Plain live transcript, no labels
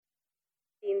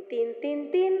Tin,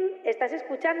 tin, tin. Estás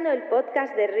escuchando el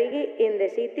podcast de Reggae in the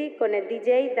City con el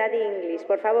DJ Daddy English.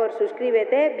 Por favor,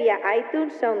 suscríbete vía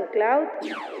iTunes, SoundCloud.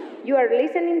 You are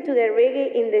listening to the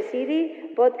Reggae in the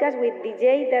City podcast with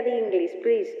DJ Daddy English.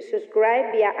 Please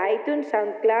subscribe via iTunes,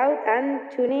 SoundCloud and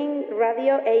TuneIn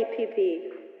Radio app. Tin,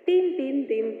 tin,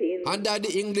 tin, tin. And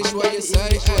Daddy English, what you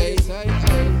say, hey.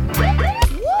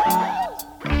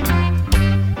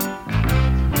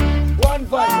 One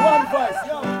voice,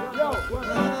 yo.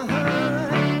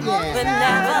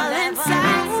 Benevolent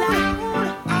sound.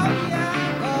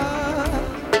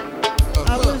 I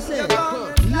will say,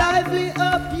 lively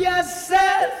up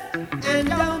yourself and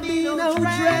don't be no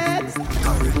dreads.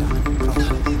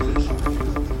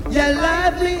 Yeah,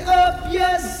 lively up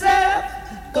yourself.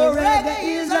 The reggae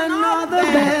is another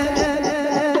band.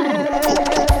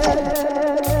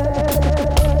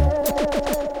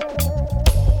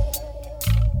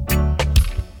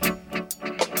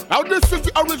 Now this is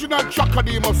the original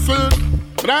Chakadima film.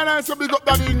 But I like to big up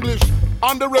that English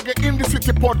on the Reggae in the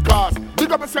City podcast.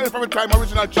 Big up yourself every time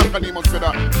original Chakadima said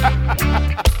that.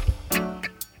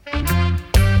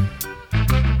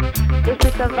 This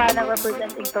is Savannah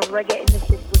representing for Reggae in the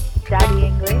City with Daddy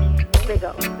English. Big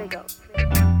up.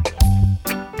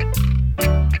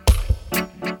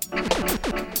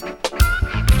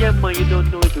 Yeah, man, you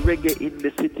don't know it's Reggae in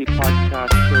the City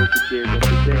podcast show today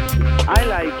representing. I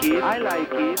like it.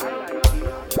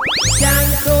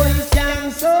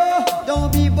 Canso,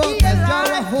 don't be booked as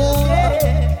you're a fool.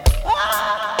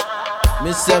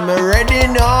 Me say me ready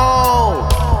now.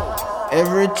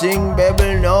 Everything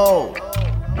baby know.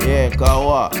 Yeah,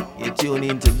 cause what? You tune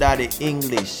into Daddy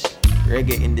English.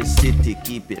 Reggae in the City,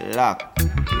 keep it locked.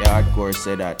 Yeah, hardcore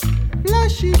say that.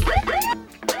 Flash it.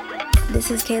 This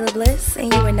is Kayla Bliss,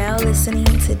 and you are now listening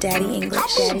to Daddy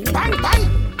English.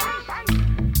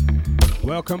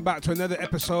 Welcome back to another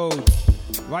episode.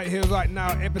 Right here, right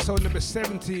now, episode number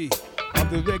 70 of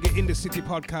the Reggae in the City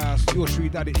podcast. Your Sri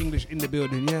Daddy English in the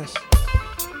building, yes.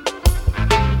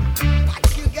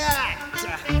 What you got?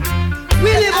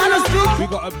 We live on the street. We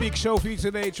got a big show for you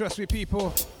today, trust me,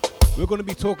 people. We're going to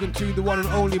be talking to the one and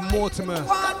only Mortimer.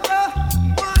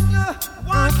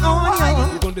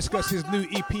 We're going to discuss his new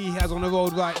EP he has on the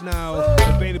road right now.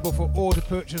 Available for order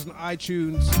purchase on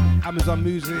iTunes, Amazon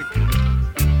Music,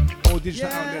 all digital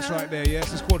outlets right there,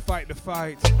 yes? It's called Fight the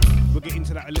Fight. We'll get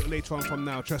into that a little later on from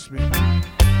now, trust me. I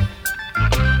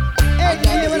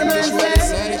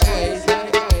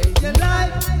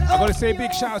got to say a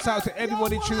big shout out to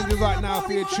everybody tuning in right now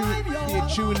for your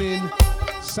tuning,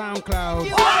 SoundCloud,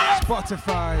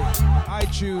 Spotify,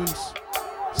 iTunes,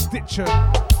 Stitcher.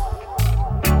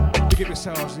 Big up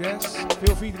yourselves, yes?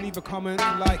 Feel free to leave a comment,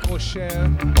 like or share.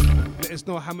 Let us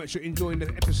know how much you're enjoying the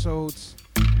episodes.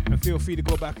 And feel free to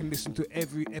go back and listen to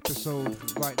every episode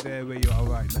right there where you are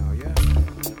right now, yeah?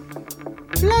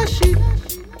 Flash it.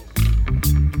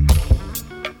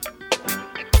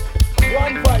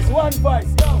 One voice.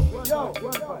 Yo.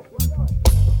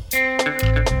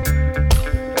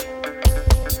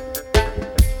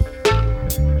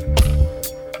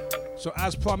 So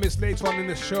as promised, later on in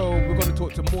the show, we're going to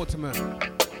talk to Mortimer.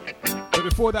 But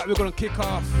before that, we're going to kick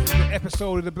off the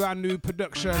episode of the brand new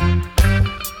production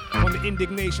from the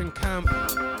Indignation Camp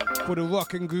for the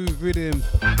Rock and Groove Rhythm,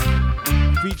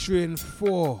 featuring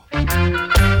 4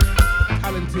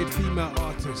 talented female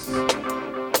artists.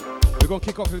 We're going to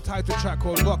kick off with the title track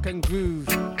called Rock and Groove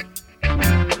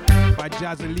by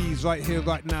Jazz and Lees right here,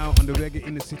 right now on the Reggae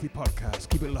in the City podcast.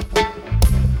 Keep it locked.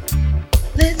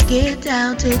 Let's get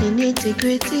down to the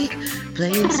nitty-gritty,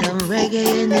 playing some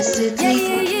reggae in the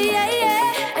city.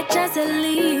 Yeah. Just at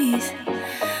least.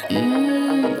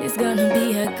 It's gonna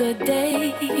be a good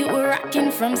day. We're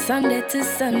rocking from Sunday to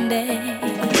Sunday.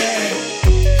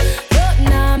 Don't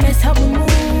now mess up the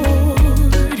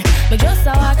mood, but just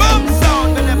how I can move.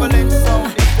 Sound, benevolent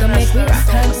sound. Don't make me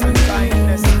rock and move.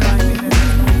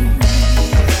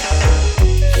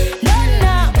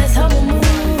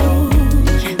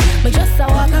 So I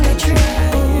can get through.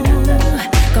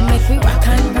 Come make me rock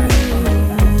and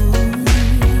groove.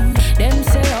 Them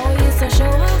say, oh yes, I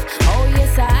show off. Oh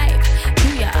yes, I hype. Do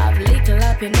you have little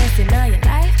happiness in your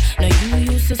life? Now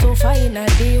you used to suffer in a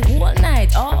day, whole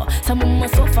night. Oh, some of my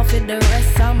suffer for the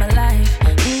rest of my life.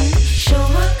 Show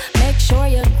up, make sure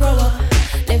you grow up.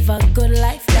 Live a good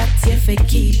life, that's if you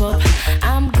keep up.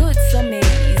 I'm good some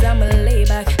days, I'm a lay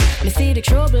back. Me see the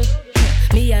trouble.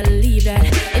 Me, I leave that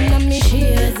in my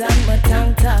shears and my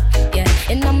tank top. Yeah,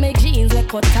 in my jeans, like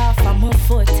cut off on my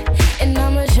foot. In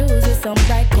my shoes with some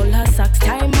bright color socks.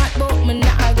 Time out, but me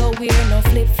not go wear no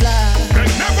flip flop.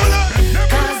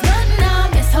 Cause not now,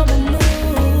 guess how we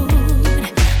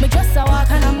mood. Me just a walk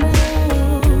and I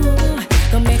move.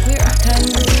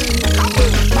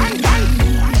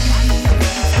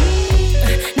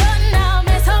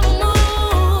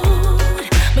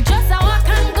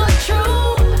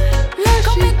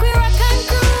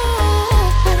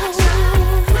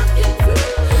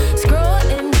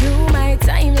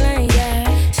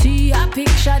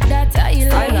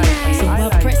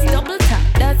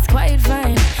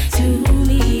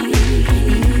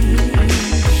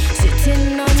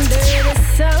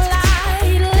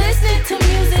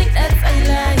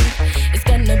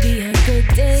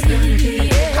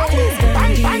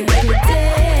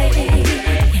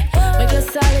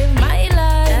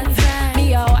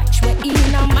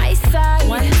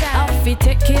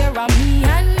 care of me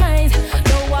and mine.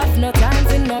 Don't have no time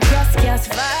for no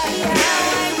cross-cast fire.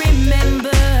 I remember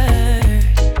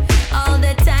all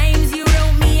the times you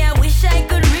wrote me. I wish I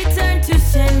could return to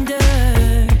sender.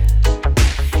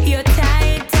 Your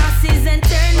tide tosses and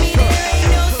turn me, there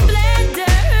ain't no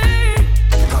splendor.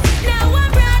 Now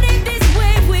I'm riding this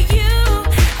wave with you.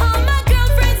 All my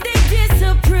girlfriends, they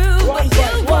disapprove, but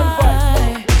you are.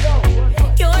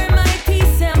 You're my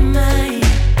peace of mind,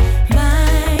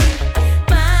 mine,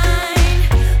 mine.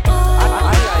 Oh,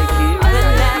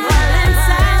 benevolent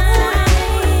side,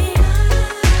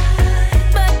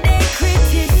 but they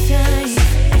criticize.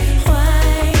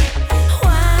 Why,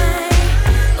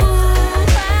 ooh,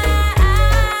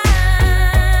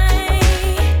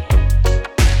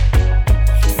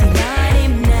 See, now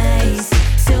I'm nice,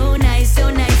 so nice, so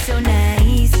nice, so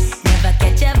nice. Never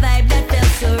catch a vibe that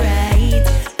felt so right.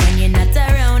 When you're not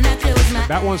around, I close my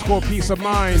That one's called Peace of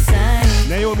Mind. eyes.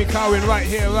 Naomi Cowan right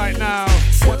here, right now.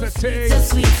 What a So taste.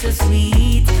 sweet, so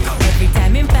sweet. Every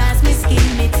time him pass me,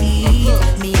 skin me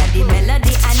teeth. Me a the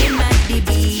melody and him at the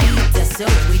beat. That's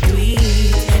how we do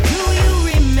it. Do you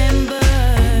remember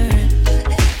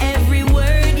every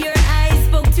word your eyes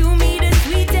spoke to me? The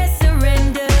sweetest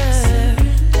surrender.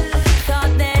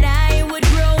 Thought that I would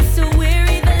grow so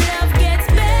weary, the love gets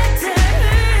better.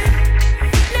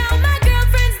 Now my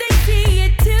girlfriends, they see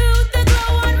it too. The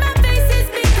glow on my face is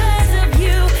because of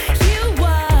you. You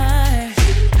are.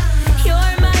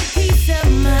 You're my peace of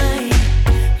mind,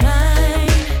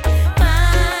 mine,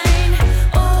 mine,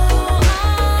 oh,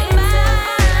 mine,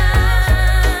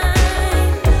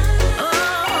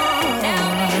 oh.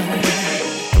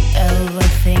 Ever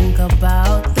think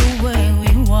about the way we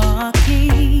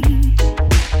walking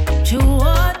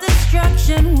toward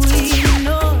destruction? We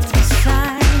know the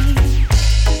sign.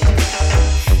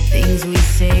 Things we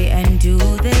say and do,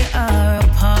 they are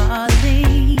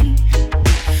appalling.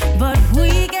 But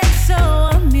we get so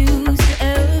amused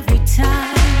every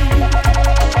time.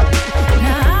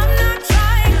 Now I'm not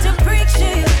trying to preach to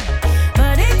you,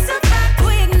 but it's a fact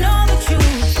we ignore the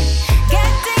truth.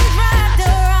 Getting dragged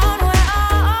around where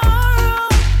our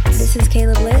This is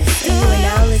Caleb Bliss, and you are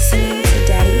now listening to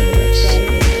Daddy English.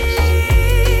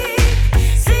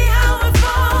 See how we're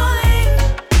falling,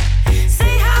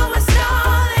 see how we're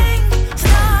stalling,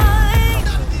 stalling.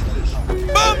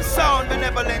 Boom sound,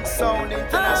 benevolent sound,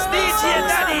 international. DJ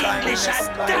Daddy English, It's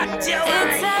Savannah.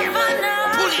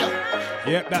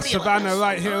 Yep, that's Savannah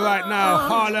right here, right now.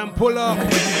 Harlem, pull up.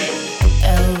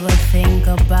 Ever think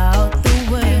about the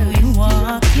way we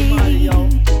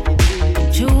walking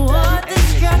toward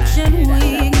destruction?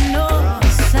 We ignore the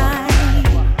sign.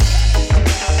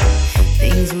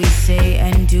 Things we say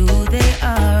and do, they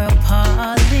are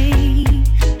appalling.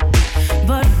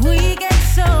 But we get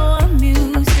so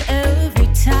amused every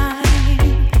time.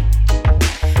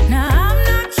 Now I'm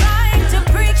not trying to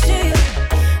preach to you,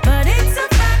 but it's a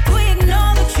fact we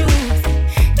ignore the truth.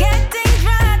 Getting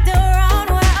dragged around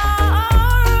where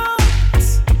our roots.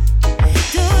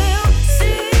 Do you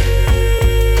see?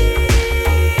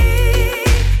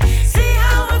 See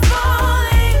how we're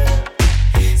falling,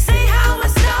 see how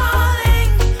we're stalling,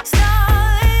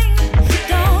 stalling.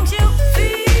 Don't you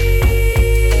feel?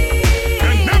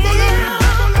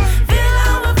 Feel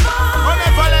how we're falling.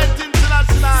 Benevolent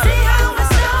international. See how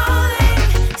we're stalling,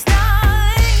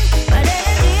 stalling, but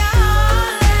energy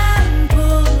all and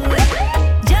pull.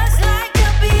 Just like the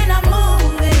beat in a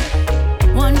movie,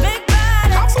 one big bad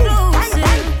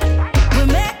exclusive. We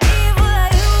make evil a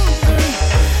use,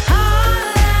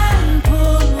 all and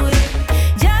pull.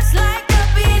 Just like the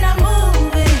beat in a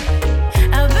movie,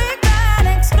 a big bad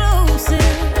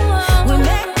exclusive. We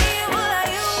make evil a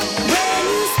use. When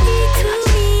you speak to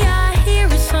me, I hear a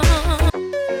song.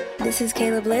 This is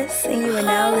Caleb Bliss, and you are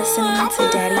now listening to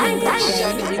Daddy English.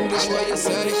 English, what you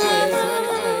say?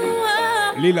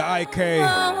 Lila IK.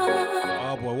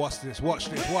 Oh boy, watch this, watch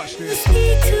this, watch this.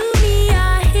 Speak to me,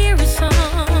 I hear a song.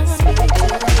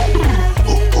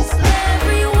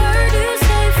 Every word you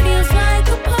say feels like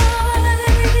a part.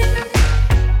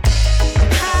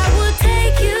 I will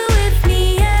take you with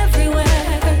me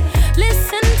everywhere.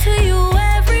 Listen to you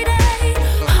every day.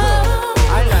 Oh,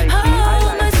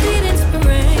 my sweet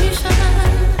inspiration.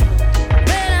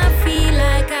 When I feel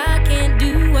like I can't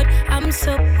do what I'm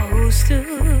supposed to,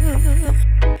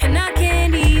 and I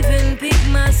can't even pick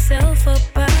myself up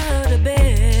out of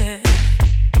bed.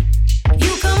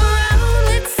 You come around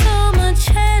with so much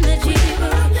energy,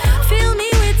 fill me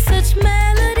with such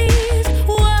melodies.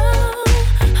 Whoa,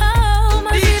 oh,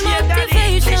 my sweet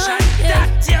motivation. Yeah.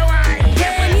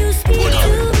 When you speak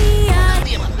to me, I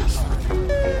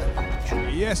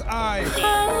Yes, I.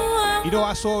 You know,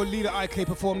 I saw Leader IK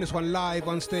perform this one live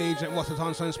on stage at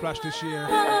Rotterdam Sunsplash this year.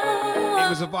 It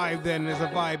was a vibe then, there's a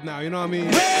vibe now, you know what I mean?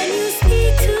 When you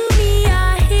speak to me,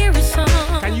 I hear a song.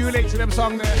 Can you relate to them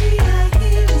song there?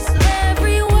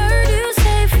 Every word you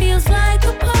say feels like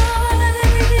a part.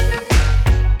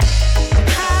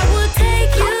 I will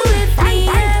take you with me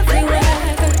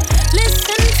everywhere.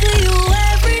 Listen to you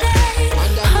every day.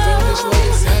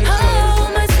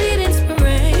 Oh, my sweet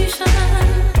inspiration.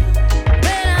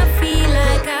 When I feel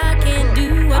like I can't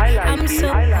do what I'm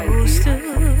supposed to,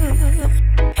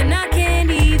 and I can't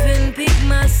even pick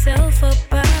myself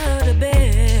up out of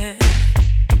bed.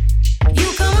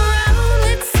 You come around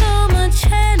with so much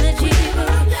energy,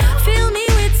 fill me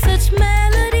with such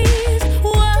melodies.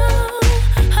 Whoa,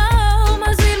 oh,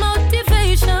 my sweet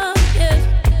motivation, yes.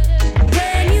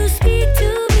 When you speak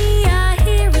to me, I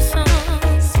hear a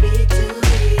song. Speak to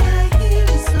me, I hear a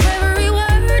song. Every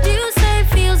word you say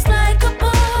feels like a poem.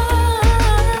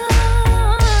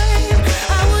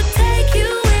 I would take you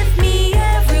with me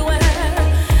everywhere.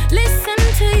 Listen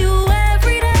to you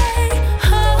every day.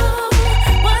 Oh,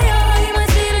 why are you my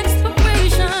sweet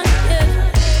inspiration?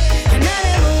 Yeah. And I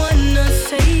never wanna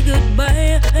say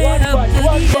goodbye. I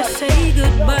have to say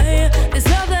goodbye. This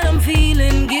love that I'm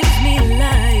feeling gives me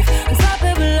life.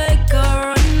 Unstoppable like a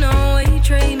runaway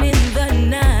train in the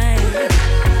night.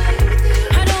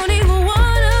 I don't even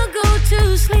wanna go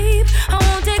to sleep. I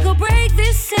won't take a break.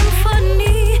 This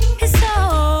symphony is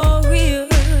so real.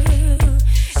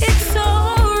 It's so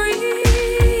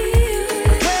real.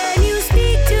 When you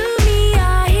speak to me,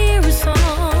 I hear a song.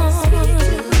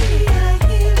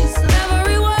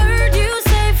 Every word you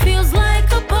say feels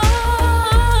like a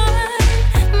poem.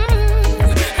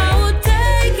 I will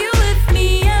take you with me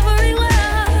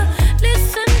everywhere.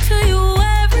 Listen to you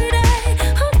every day.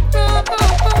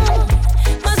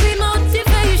 My sweet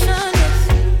motivation.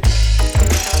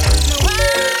 No,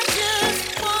 I just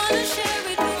wanna share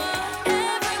it with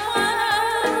everyone.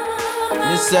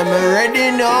 Listen, me ready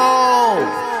now.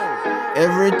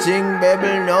 Everything,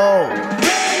 baby, know.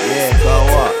 Yeah,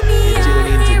 Kawa. You tune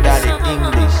into Daddy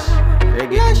English.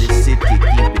 Reggae in the city, keep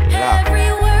it locked. Yeah,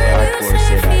 of course,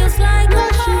 say that. Feels like a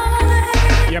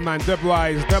poem. Yeah, man,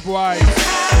 Dubwise, Dubwise.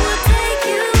 I will take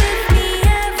you with me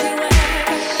everywhere.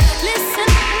 Listen.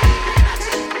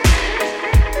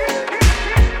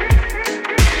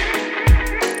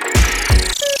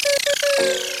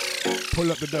 Pull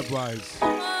up the Dubwise.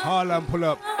 Harlem, pull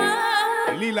up.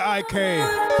 Leela IK.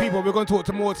 People, we're going to talk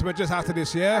to Mortimer just after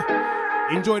this, yeah?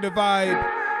 Enjoy the vibe.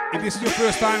 If this is your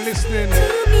first time listening,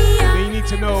 then you need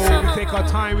to know we take our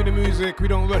time with the music. We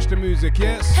don't rush the music,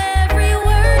 yes? Every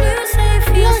word you say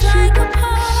feels like a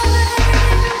poem.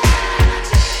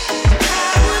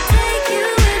 I will take you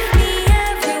with me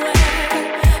everywhere.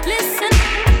 Listen.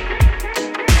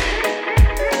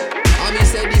 I mean,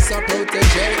 say this a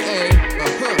protege,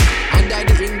 and that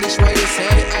the English what you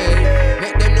say,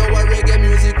 Make them know what reggae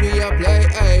music we a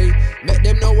play, Make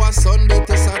them know what Sunday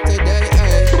to Saturday,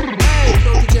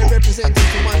 Protege representing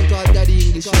to man called Daddy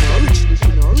English, you know,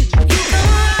 original. You come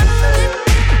around with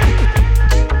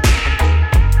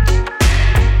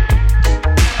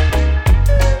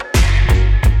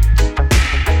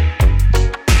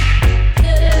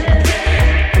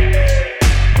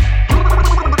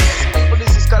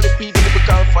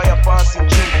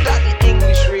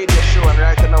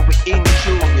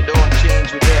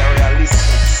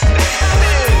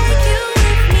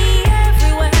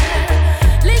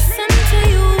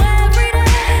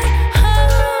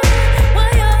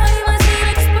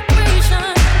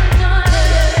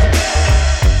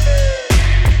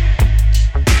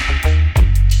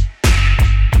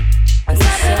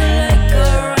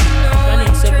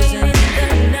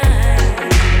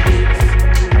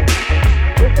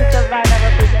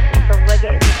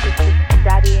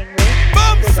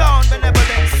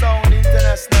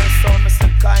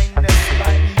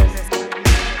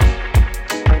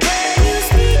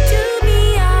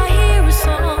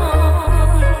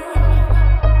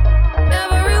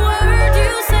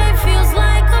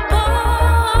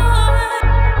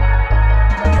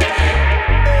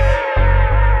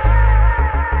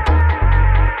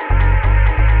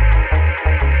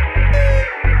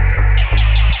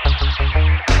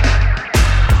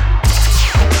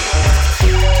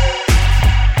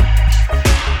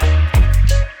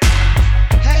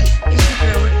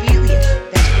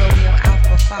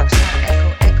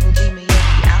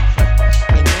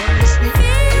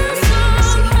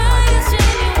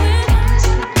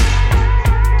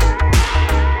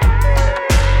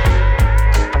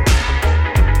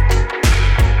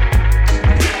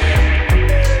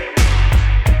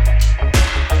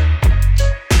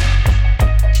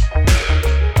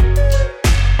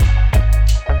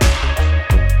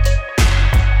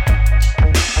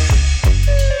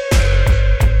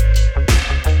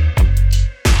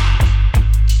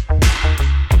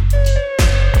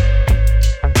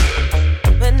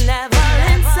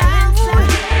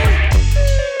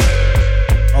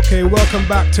Okay, welcome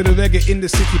back to the Reggae in the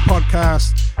City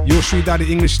podcast. Your Street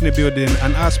Daddy English in the building,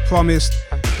 and as promised,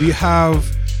 we have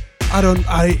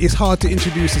it's hard to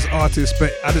introduce this artist,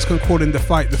 but I just can call him the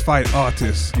fight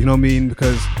artist. You know what I mean?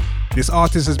 Because this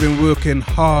artist has been working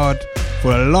hard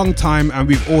for a long time, and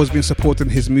we've always been supporting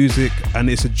his music, and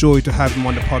it's a joy to have him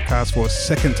on the podcast for a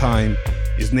second time.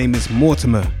 His name is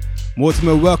Mortimer.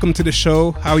 Mortimer, welcome to the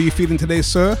show. How are you feeling today,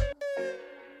 sir?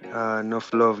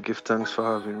 Enough love, give thanks for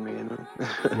having me, you know.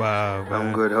 Wow, man.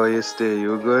 I'm good. How you stay?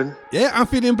 You good? Yeah, I'm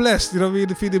feeling blessed, you know,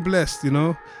 really feeling blessed, you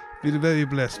know. Feeling very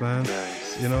blessed, man.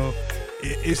 Nice. You know,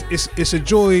 it's a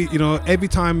joy, you know, every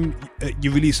time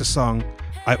you release a song,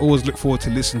 I always look forward to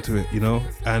listen to it, you know.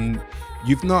 And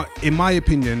you've not, in my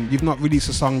opinion, you've not released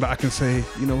a song that I can say,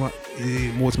 you know what,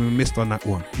 Mortimer missed on that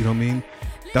one, you know what I mean?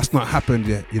 That's not happened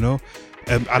yet, you know.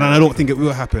 And I don't think it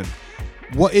will happen.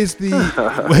 What is the,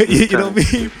 you know what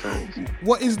I mean?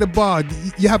 What is the bar?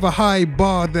 You have a high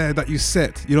bar there that you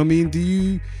set, you know what I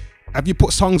mean? Have you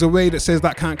put songs away that says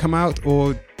that can't come out,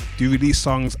 or do you release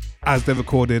songs as they're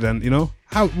recorded, and you know,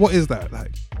 what is that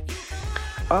like?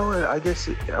 Oh, well, I guess,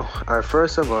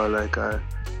 first of all, like, I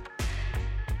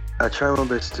try my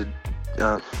best to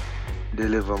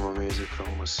deliver my music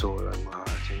from my soul and my heart,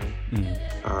 you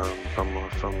know,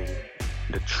 from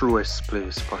the truest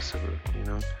place possible, you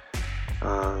know.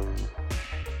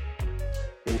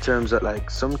 In terms of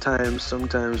like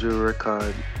sometimes we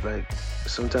record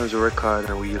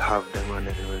and we'll have them, and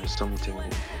then when something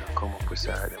come up with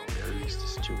that, and we release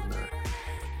this tune,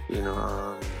 you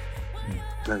know,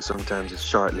 and sometimes it's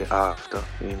shortly after,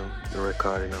 you know, the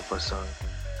recording of a song.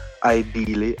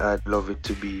 Ideally, I'd love it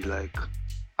to be like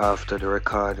after the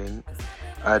recording.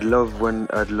 I'd love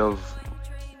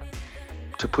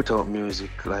to put out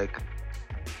music like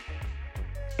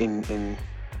in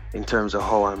terms of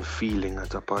how I'm feeling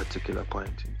at a particular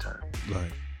point in time.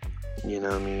 Right. You know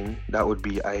what I mean? That would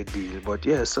be ideal. But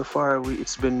yeah, so far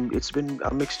it's been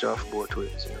a mixture of both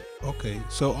ways, you know. Okay.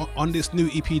 So on this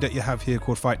new EP that you have here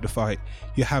called Fight the Fight,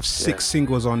 you have 6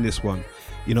 singles on this one.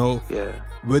 You know?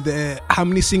 Yeah. How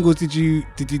many singles did you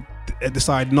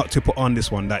decide not to put on this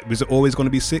one? Like, was it always going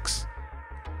to be 6?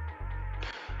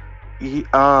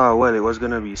 Well, it was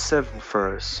gonna be 7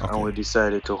 first, and we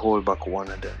decided to hold back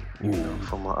one of them, you know,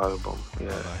 from our album.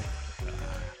 Yeah,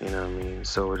 you know what I mean.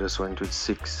 So we just went with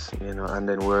 6, you know, and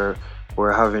then we're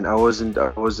having. I wasn't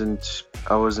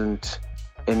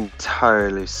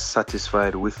entirely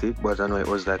satisfied with it, but I know it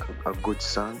was like a good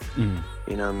song.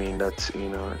 You know what I mean? That's, you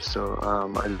know. So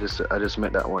I just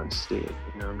met that one stay.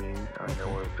 You know what I mean? And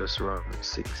then we're just around with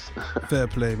 6. Fair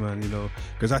play, man. You know,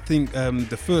 because I think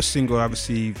the first single I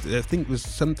received, I think was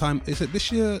sometime. Is it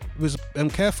this year? Was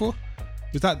Careful?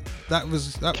 Was that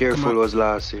Careful was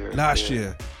last year. Last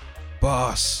year,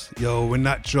 boss. Yo, when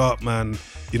that dropped, man.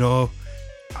 You know,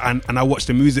 and I watched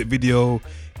the music video.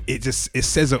 It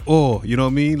says it all. You know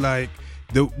what I mean? Like,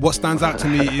 what stands out to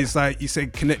me is like you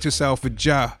said, connect yourself with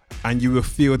Jah, and you will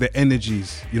feel the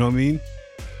energies. You know what I mean?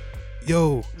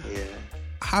 Yo,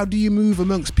 how do you move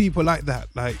amongst people like that?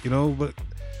 Like, you know, but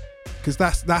because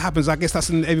that happens. I guess that's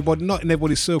in everybody, not in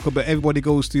everybody's circle, but everybody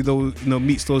goes through those, you know,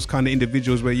 meets those kind of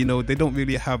individuals where, you know, they don't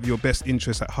really have your best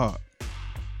interests at heart.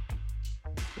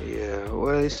 Yeah,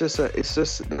 well, it's just a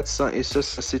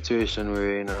situation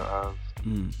where, you know,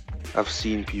 I've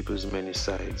seen people's many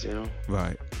sides, you know.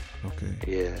 Right. Okay.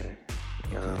 Yeah.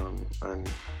 And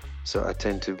so I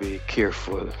tend to be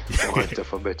careful, for want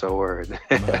of a better word.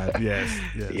 Yes.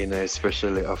 You know,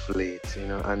 especially of late, you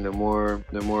know. And the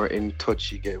more in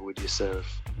touch you get with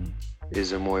yourself, is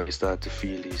the more you start to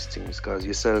feel these things. Because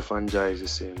yourself and Jah is the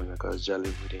same, you know, because Jah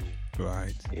live within you.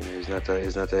 Right. You know,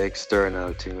 it's not an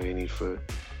external thing where you need to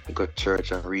go to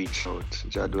church and reach out.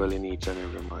 Jah dwell in each and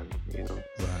every man, you know.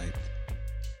 Right.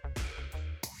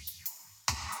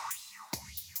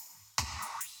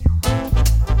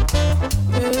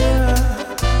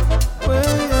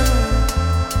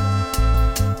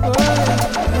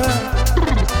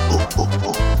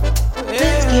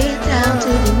 Let's get down to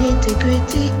the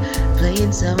nitty-gritty,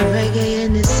 playing some reggae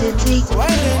in the city.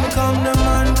 When come the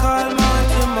man called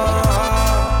Mortimer,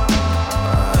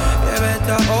 you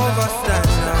better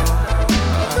overstand now.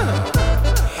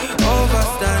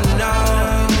 Overstand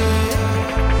now.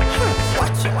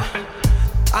 Watch it.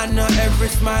 I know every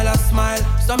smile I smile.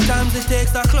 Sometimes it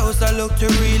takes a closer look to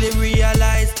really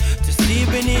realize. To see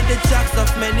beneath the jacks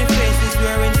of many faces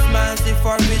wearing smiles. If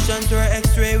our visions were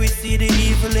x-ray, we see the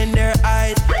evil in their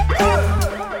eyes.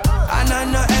 And I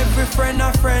know every friend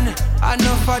a friend.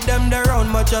 Enough of them they're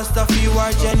around, but just a few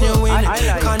are genuine.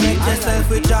 Connect yourself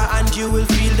with Jah and you will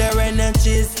feel their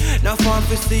energies. No fun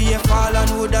to see you fall and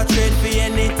would have trade for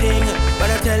anything. But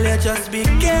I tell you, just be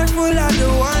careful of the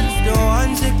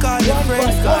ones you call your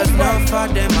friends. Cause enough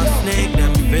of them a snake,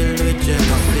 them filled with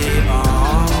jealousy.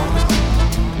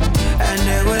 And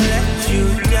they will let you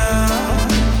down.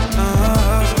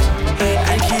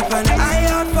 And keep an eye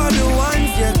out for the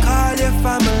ones you call your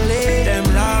family. Them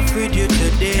laugh with you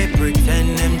today,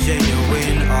 pretend them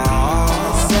genuine.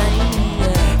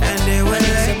 And they will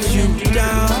let you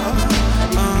down.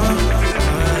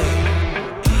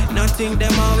 Nothing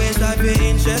them always have your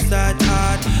interest at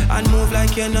heart. And move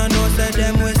like you no know, so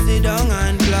them will sit down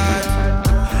and plot.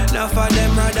 Now for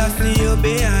them rather see you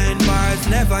behind bars.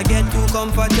 Never get too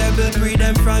comfortable, free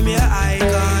them from your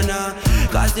icon.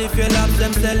 Cause if you love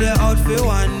them, sell you out for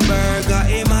one burger.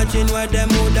 Imagine what them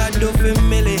would have do for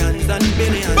millions and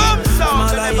billions.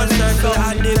 Smaller your circle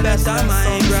at the better,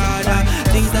 my brother.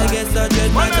 Things that get so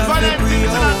dread, but I feel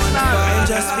pre-owned.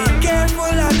 Just be careful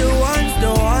of the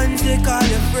ones they call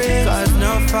you friends. Cause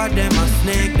now for them a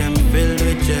snake, them filled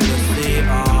with jealousy.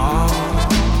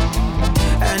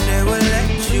 And they will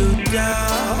let you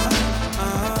down.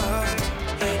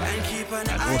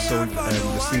 And also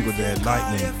the single there,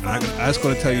 Lightning. And I just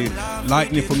gotta tell you,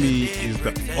 Lightning for me is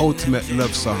the ultimate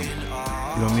love song. You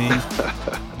know what I mean?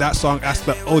 That song, that's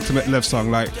the ultimate love song.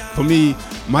 Like for me,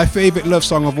 my favorite love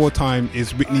song of all time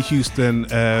is Whitney Houston.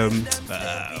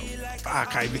 I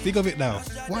can't even think of it now.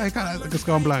 Why can't I just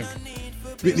go on blank?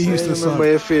 Whitney Houston song. Remember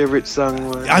your favorite song,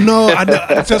 man. I know.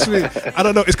 Trust me. I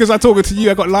don't know. It's because I'm talking to you.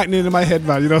 I got lightning in my head,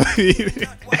 man. You know what I mean?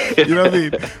 You know what I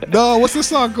mean? No, what's the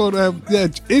song called?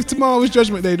 If Tomorrow Was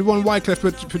Judgment Day, the one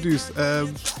Wyclef produced.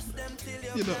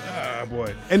 You know,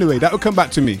 boy. Anyway, that will come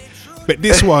back to me. But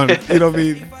this one, you know what I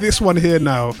mean? This one here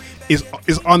now is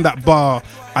on that bar,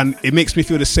 and it makes me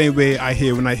feel the same way I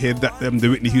hear when I hear that the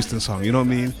Whitney Houston song. You know what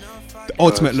I mean? The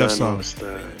ultimate love song.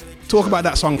 Talk about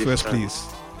that song first, please.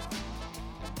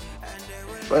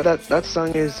 Well, that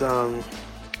song is a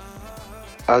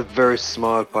very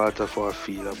small part of how I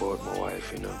feel about my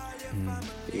wife, you know.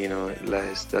 You know,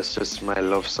 like, that's just my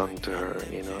love song to her,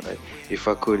 you know.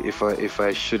 If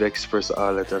I should express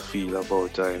all that I feel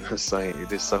about her in a song,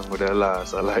 this song would have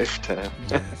last a lifetime.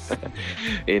 Yes.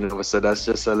 You know, so that's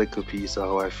just a little piece of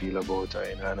how I feel about her,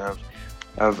 you know. And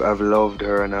I've loved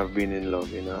her and I've been in love,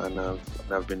 you know, and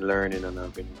I've been learning and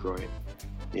I've been growing,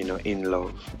 you know, in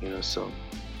love, you know. So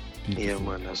yeah,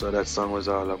 man, that's what that song was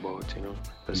all about, you know.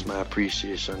 That's my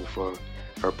appreciation for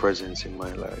her presence in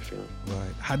my life, you know.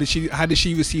 Right. How did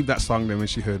she receive that song then when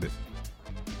she heard it?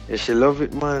 Yeah, she loved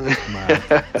it, man.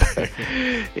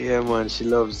 Yeah, man, she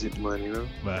loves it, man, you know.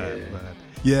 Man.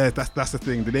 Yeah, that's the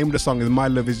thing. The name of the song is My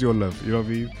Love Is Your Love, you know what I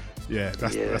mean? Yeah,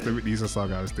 that's the Whitney Houston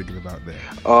song I was thinking about there.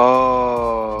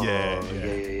 Oh. Yeah.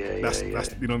 That's you know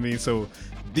what I mean? So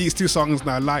these two songs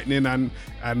now, Lightning and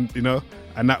you know,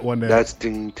 and that one there. That's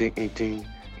ting.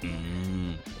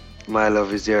 My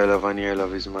love is your love and your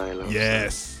love is my love.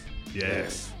 Yes.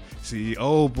 See,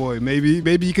 oh boy,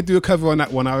 maybe you could do a cover on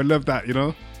that one. I would love that, you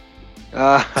know.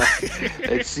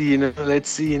 Let's see, you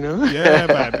know. Yeah,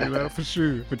 man, you know, for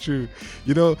true.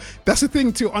 You know, that's the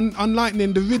thing too. On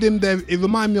Lightning, the rhythm there, it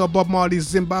reminds me of Bob Marley's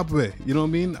Zimbabwe. You know what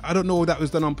I mean? I don't know if that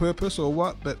was done on purpose or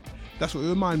what, but that's what it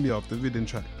reminds me of, the rhythm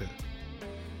track there.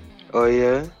 Oh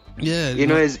yeah. Yeah. You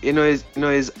know,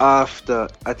 it's after.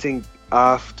 I think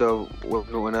after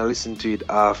when I listened to it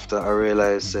after, I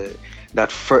realized that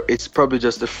it's probably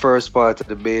just the first part of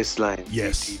the bass line.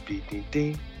 Yes.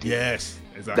 Yes.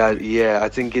 Exactly. I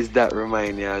think it's that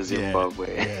remind me of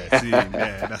Zimbabwe.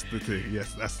 Yeah, that's the thing.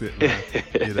 Yes, that's it, man.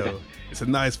 You know, it's a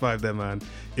nice vibe there, man.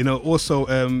 You know, also,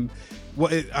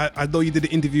 I know you did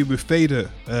an interview with Fader,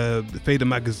 Fader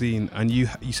magazine, and you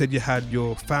said you had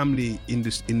your family in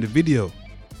the video.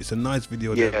 It's a nice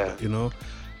video there, you know.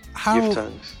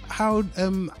 How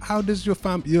does your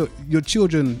your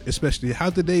children especially, how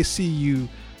do they see you?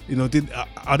 You know,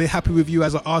 are they happy with you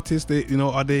as an artist?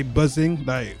 Are they buzzing?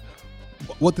 Like,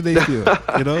 what do they feel?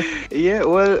 You know? Yeah,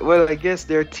 well, I guess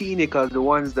they're teeny, because the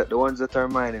ones that are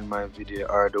mine in my video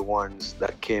are the ones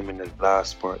that came in the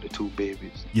last part, the two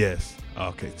babies. Yes.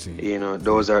 Okay. See. You know,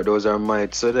 those are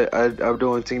mine. So I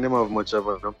don't think them have much of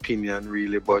an opinion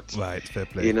really, but right, fair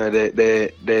play. You know,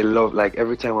 they love, like,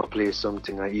 every time I play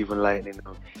something, I even like, you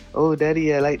know, oh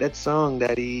daddy, I like that song,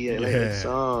 daddy, I like that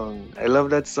song, I love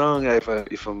that song. If I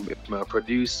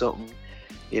produce something,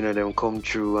 you know, them come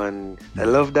through, and I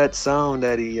love that sound,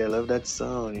 Daddy. I love that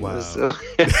sound. You Wow. know, so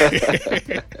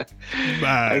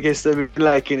Man. I guess they've been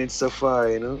liking it so far,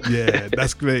 you know. Yeah,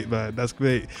 that's great, man. That's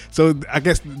great. So I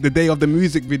guess the day of the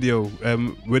music video,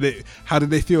 how did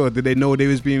they feel? Did they know they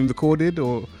was being recorded,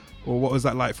 or what was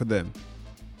that like for them?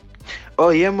 Oh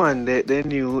yeah, man. They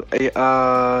knew.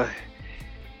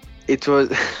 It was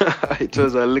it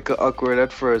was a little awkward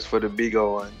at first for the bigger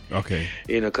one. Okay.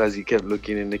 You know, cause he kept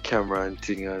looking in the camera and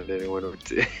thing, and then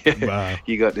Wow.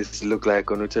 he got this look like,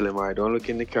 when I tell him, "Alright, don't look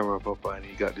in the camera, Papa," and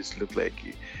he got this look like,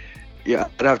 yeah,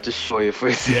 I'd have to show you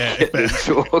first to get the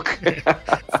joke.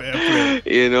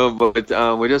 You know, but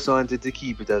we just wanted to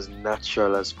keep it as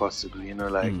natural as possible. You know,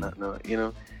 like you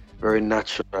know, very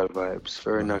natural vibes,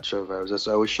 That's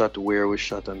why we shot where we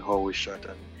shot and how we shot,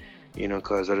 and you know,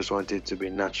 because I just wanted it to be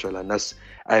natural, and that's,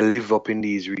 I live up in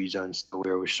these regions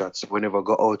where we shot, so we never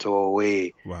go out of our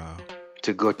way. Wow.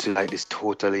 To go to like this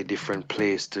totally different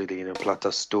place to, you know, plot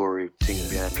a story thing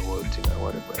behind the whole thing or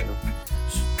whatever, you know.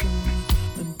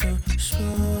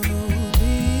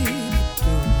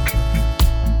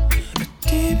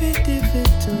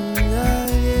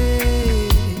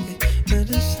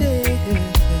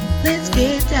 Let's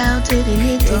get down to the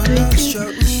nitty-gritty,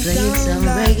 playing some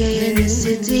reggae in the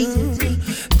city.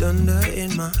 Thunder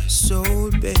in my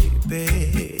soul,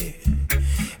 baby.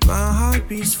 My heart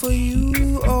beats for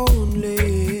you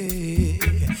only.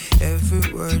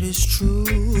 Every word is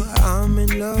true. I'm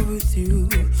in love with you.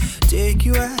 Take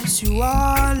you as you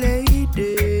are,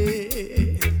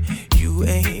 lady. You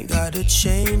ain't gotta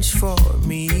change for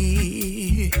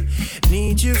me.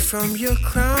 Need you from your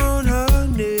crown,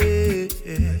 honey,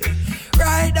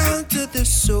 right down to the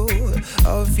sole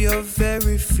of your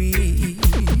very feet.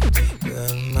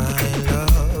 Girl, my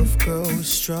love grows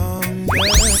stronger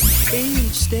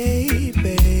each day,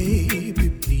 baby,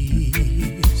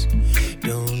 please.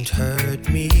 Don't hurt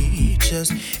me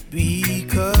just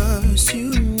because you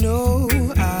know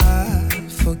I'll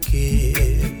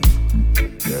forgive.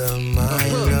 Girl, my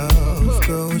love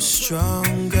grows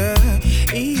stronger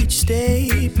each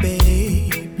day,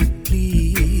 baby,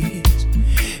 please.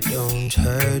 Don't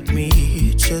hurt me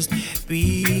just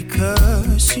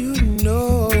because you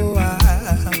know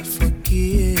I'll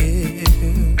forgive.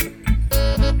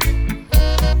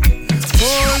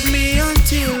 Hold me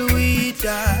until we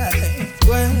die,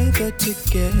 weather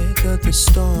together the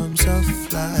storms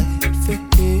of life. It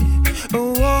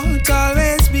won't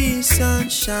always be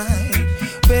sunshine,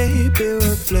 baby,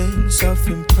 we're blends of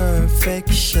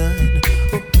imperfection.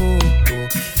 Oh, oh, oh.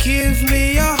 Give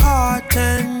me your heart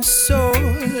and soul,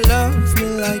 love me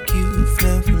like you've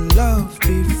never loved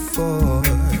before.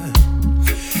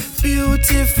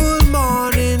 Beautiful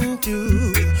morning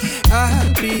dew,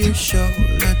 I'll be your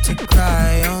shoulder to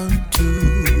cry on to.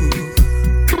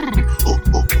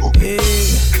 Yeah,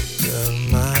 girl,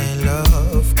 my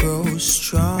love grows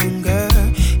stronger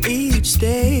each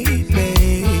day,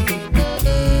 baby,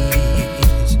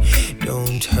 please.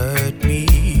 Don't hurt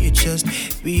me just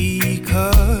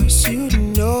because you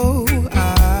know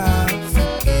I'll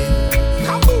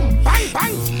forgive.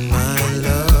 My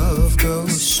love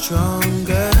grows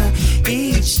stronger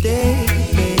each day,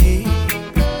 baby,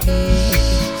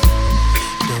 please.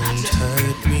 Don't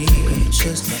hurt me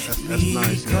just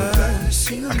because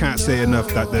you know. I can't say enough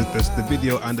that the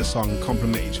video and the song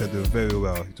complement each other very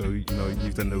well. So, you know,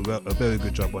 you've done a very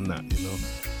good job on that, you know.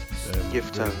 Give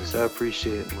thanks. I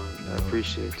appreciate it, man. I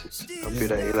appreciate it. I'm happy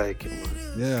that you like it, man.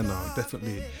 Yeah, no,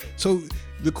 definitely. So,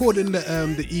 recording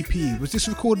the EP, was this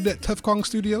recorded at Tough Kong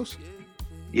Studios?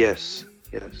 Yes.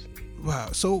 Wow.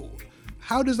 So,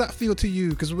 how does that feel to you?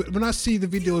 Because when I see the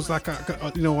videos, like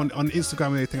you know, on Instagram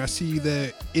and everything, I see you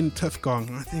there in Tough Kong,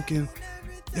 and I'm thinking,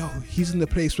 yo, he's in the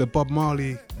place where Bob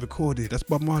Marley recorded. That's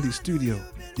Bob Marley's studio.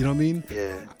 You know what I mean?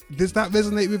 Yeah. Does that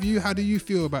resonate with you? How do you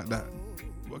feel about that?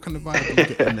 What kind of vibe do you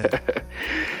get in there?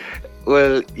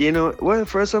 Well, you know,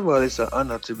 first of all, it's an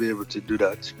honor to be able to do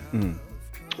that.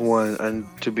 One, and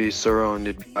to be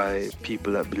surrounded by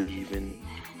people that believe in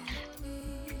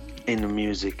the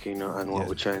music, you know, and what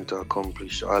we're trying to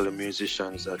accomplish. All the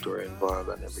musicians that were involved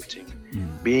and everything.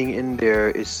 Being in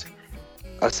there is,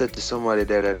 I said to somebody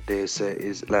the other day,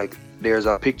 is like there's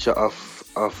a picture of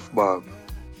Bob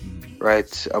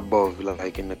right above,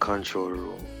 like in the control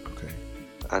room.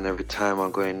 And every time I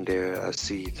go in there, I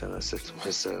see it, and I said to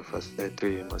myself, I said to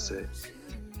him, I said,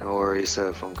 don't worry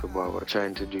yourself, Uncle Bob, I'm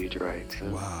trying to do it right. You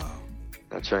know? Wow.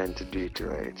 I'm trying to do it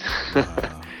right.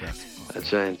 Wow. I'm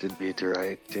trying to do it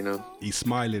right, you know. He's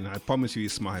smiling. I promise you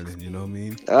he's smiling, you know what I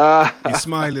mean? He's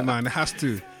smiling, man. It has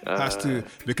to.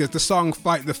 Because the song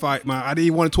Fight the Fight, man, I didn't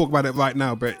even want to talk about it right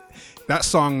now, but that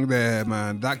song there,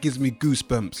 man, that gives me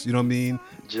goosebumps, you know what I mean?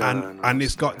 And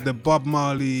it's got the Bob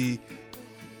Marley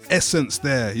essence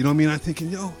there, you know what I mean? I'm thinking,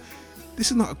 yo, this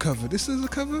is not a cover. This is a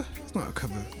cover? It's not a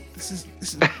cover. This is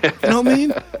you know what I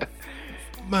mean?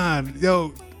 Man,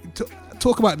 yo,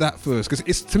 talk about that first, because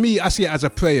it's, to me, I see it as a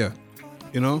prayer,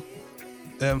 you know?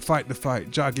 Fight the fight.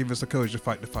 Jah give us the courage to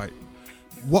fight the fight.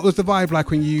 What was the vibe like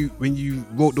when you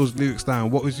wrote those lyrics down?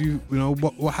 What was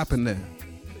what happened there?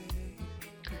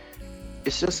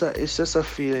 It's just a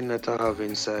feeling that I have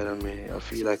inside of me. I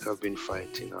feel like I've been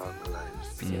fighting all my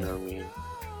life. You know what I mean?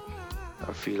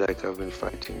 I feel like I've been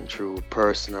fighting through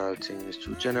personal things,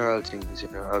 through general things. You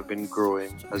know, I've been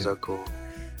growing as I go.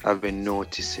 I've been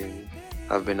noticing.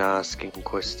 I've been asking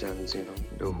questions. You know,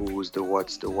 the who's, the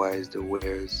what's, the why's, the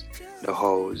where's, the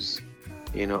how's.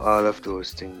 You know, all of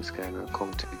those things kind of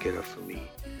come together for me.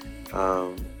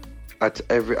 At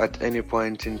any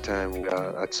point in time,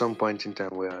 at some point in time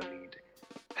where I need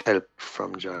help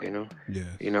from Jah, you know,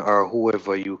 you know, or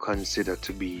whoever you consider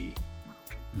to be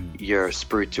your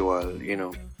spiritual, you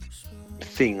know,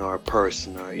 thing or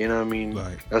person, or you know what I mean.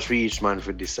 Right. That's for each man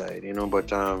to decide, you know.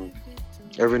 But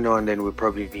every now and then we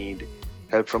probably need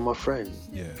help from a friend.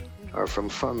 Yeah. Or from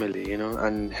family, you know,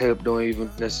 and help don't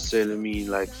even necessarily mean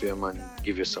like for your man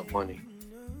give you some money.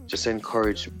 Just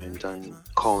encouragement and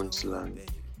counsel and,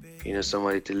 you know,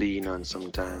 somebody to lean on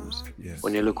sometimes. Yes.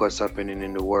 When you look what's happening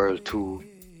in the world too,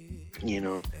 you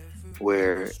know,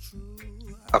 where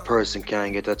a person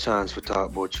can get a chance to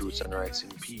talk about truths and rights in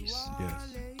peace.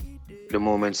 Yes. The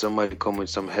moment somebody come with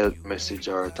some help message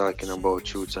or talking about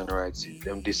truths and rights,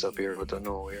 them disappear out of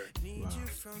nowhere. Wow.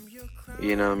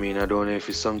 You know what I mean? I don't know if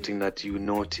it's something that you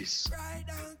notice,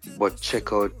 but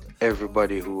check out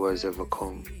everybody who has ever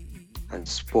come and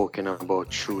spoken about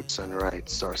truths and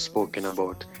rights or spoken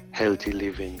about healthy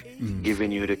living,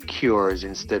 giving you the cures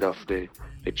instead of the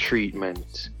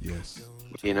treatment. Yes.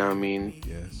 You know what I mean?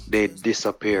 Yes. They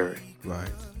disappear.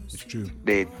 Right. It's true.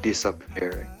 They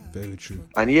disappear. Very true.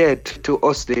 And yet, to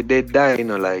us, they die, you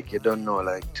know, like, you don't know,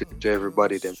 like, to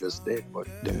everybody, them just dead, but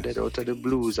them dead out of the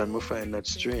blues, and we find that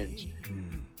strange.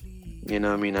 You know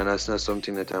what I mean? And that's not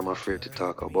something that I'm afraid to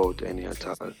talk about any at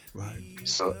all. Right.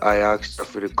 So I asked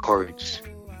for the courage,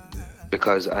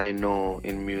 because I know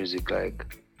in music, like,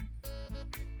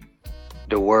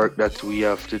 the work that we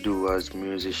have to do as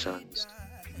musicians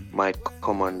might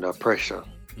come under pressure.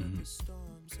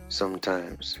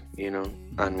 Sometimes, you know,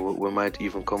 and we might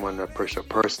even come under pressure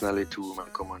personally too. We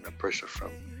might come under pressure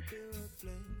from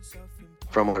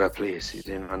other places,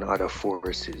 you know, and other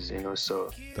forces, you know. So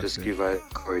just give us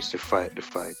courage to fight the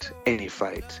fight, any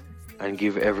fight, and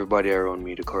give everybody around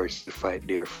me the courage to fight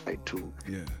their fight too.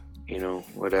 Yeah. You know,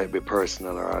 whether it be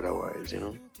personal or otherwise, you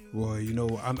know. Well, you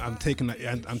know, I'm taking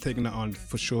that on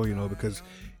for sure, you know, because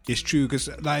it's true. Because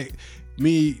like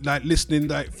me, like listening,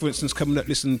 like for instance, coming up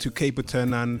listening to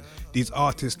Capleton and these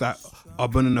artists that are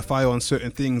burning the fire on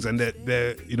certain things, and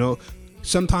they're you know,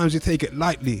 sometimes you take it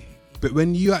lightly, but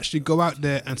when you actually go out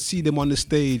there and see them on the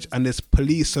stage and there's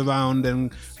police around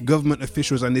and government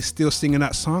officials and they're still singing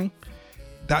that song,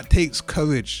 that takes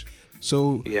courage.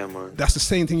 So yeah, man, that's the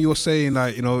same thing you're saying,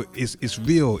 like, you know, it's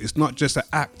real. It's not just an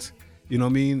act. You know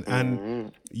what I mean?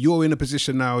 And you're in a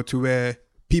position now to where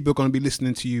people are going to be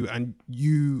listening to you and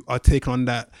you are taking on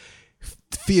that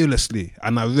fearlessly.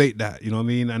 And I rate that, you know what I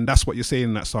mean? And that's what you're saying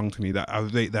in that song to me, that I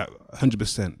rate that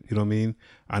 100%, you know what I mean?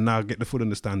 And now I get the full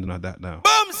understanding of that now.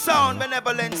 Boom sound,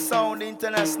 benevolent sound,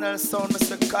 international sound,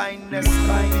 Mr. Kindness.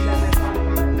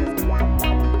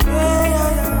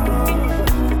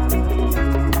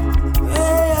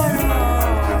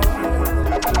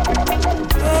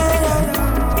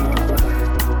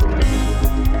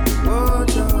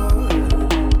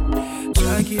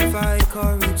 Give I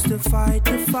courage to fight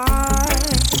the fight.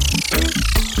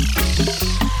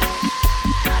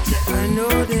 I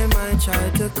know they might try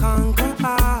to conquer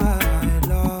I,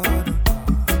 Lord.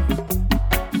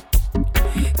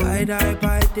 Guide I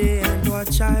by day and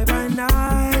watch I by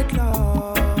night,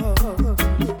 Lord.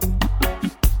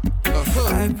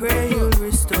 I pray you'll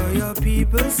restore your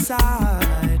people's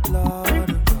sight,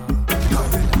 Lord.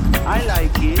 I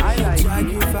like it. I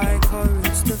give I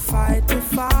courage to fight the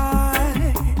fight.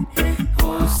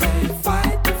 Say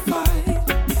fight the fight.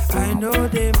 I know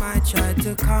they might try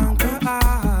to conquer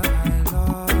I,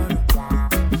 Lord.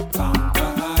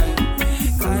 Conquer I.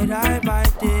 Guide I by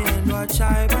day and watch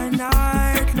I by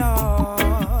night, Lord.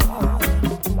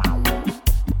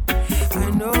 I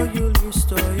know you'll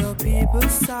restore your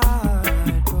people's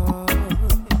sight, Lord.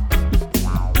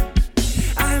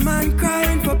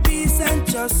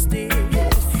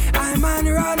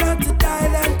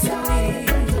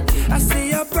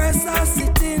 oppressors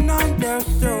sitting on their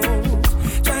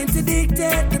thrones, trying to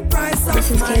dictate the price of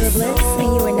This is my Kayla Bliss,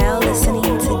 and you are now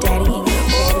listening to Daddy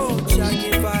English. Jah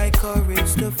give I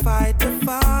courage to fight the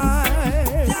fight.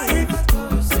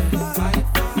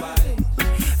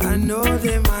 I know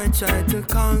they might try to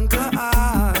conquer I.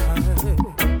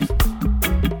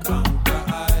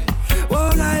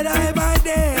 Won't I die by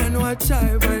day and watch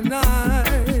I by night?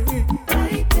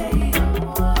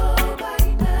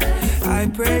 I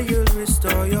pray you'll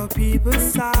restore your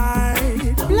people's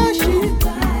sight. Bless you.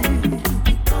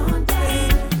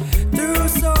 Through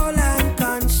soul and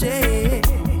conscience,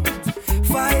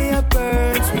 fire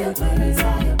burns within.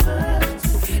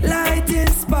 Light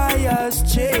inspires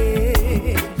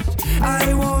change.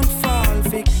 I won't fall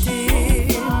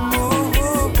victim. Oh,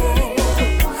 oh, oh.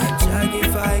 Jah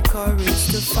give I courage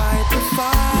to fight the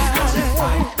fight.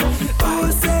 Oh,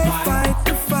 say fight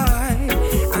the fight.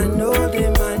 I know they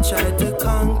might try to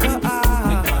conquer I.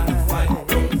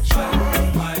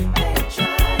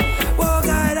 Oh,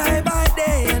 God, I by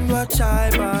day and watch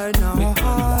I by night.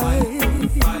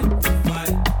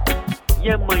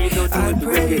 Yeah, man, you don't know it's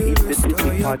Reggae in the City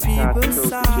podcast.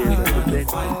 So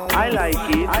I like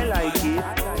it.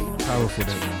 Powerful,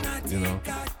 that man, you know.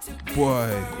 Boy.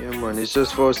 Yeah, man, it's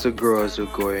just for us to grow as we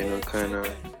go, you know, kind of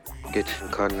get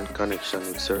in connection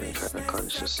with certain kind of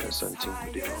consciousness and things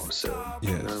within ourselves.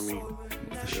 Yes. You know what I mean?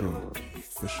 For sure.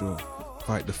 For sure.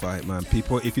 Fight the fight, man.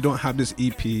 People, if you don't have this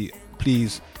EP,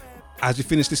 please, as you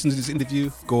finish listening to this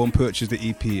interview, go and purchase the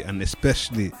EP, and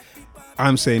especially,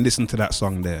 I'm saying, listen to that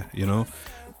song there, you know.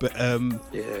 But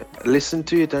yeah, listen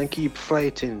to it and keep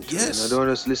fighting. Yes. You know,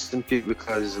 don't just listen to it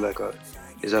because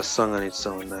it's a song and it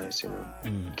sounds nice, you know.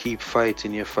 Keep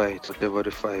fighting your fight. Whatever the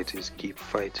fight is, keep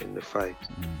fighting the fight.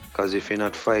 Because if you're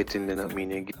not fighting, then that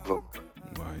means you give up.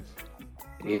 Right.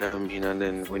 You know what I mean? And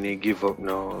then when you give up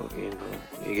now, you know,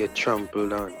 you get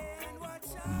trampled on.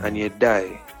 And you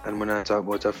die. And when I talk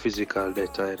about a physical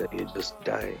death, either, you just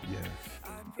die. Yeah.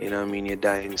 You know what I mean? You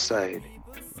die inside.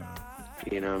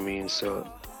 You know what I mean? So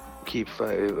keep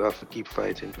fighting. You have to keep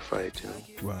fighting to fight, you know.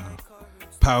 Wow.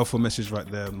 Powerful message right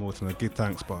there, Mortimer. Give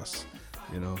thanks, boss.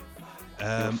 You know.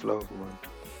 Love, man.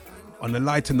 On a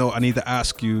lighter note, I need to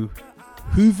ask you,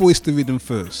 who voiced the rhythm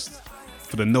first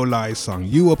for the No Lies song?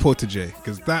 You or Protege?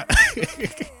 Because that.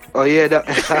 Oh yeah, that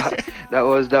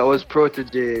was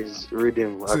Protege's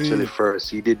rhythm actually first.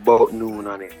 He did Bout Noon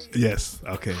on it. Yes.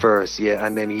 Okay. First, yeah,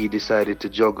 and then he decided to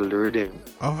juggle the rhythm.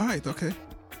 All right. Okay.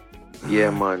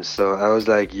 Yeah, man. So I was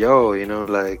like, yo, you know,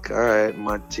 like, all right,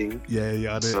 mad thing.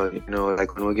 Yeah. So, you know,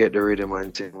 like when we get the rhythm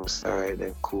and things, all right,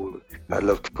 then cool. I'd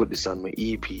love to put this on my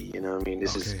EP, you know what I mean?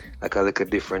 This is like a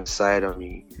different side of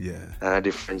me. Yeah. And a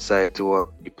different side to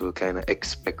what people kind of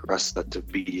expect Rasta to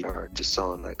be or to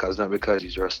sound like. Because not because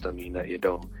he's Rasta mean that you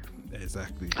don't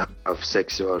exactly have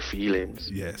sexual feelings.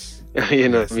 Yes. You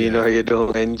know what I mean? Or you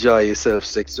don't enjoy yourself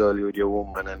sexually with your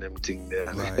woman and them thing there.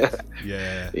 Right.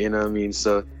 Yeah. You know what I mean?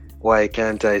 So why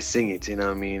can't I sing it, you know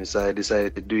what I mean? So I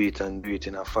decided to do it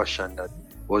in a fashion that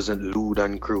wasn't lewd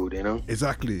and crude, you know?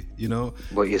 Exactly, you know?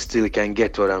 But you still can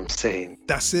get what I'm saying.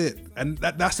 That's it. And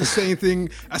that's the same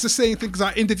thing. That's the same thing, because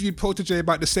I interviewed Protege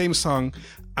about the same song,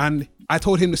 and I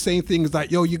told him the same thing. It's like,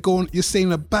 yo, you're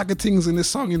saying a bag of things in this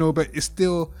song, you know, but it's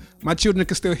still, my children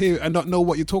can still hear it and not know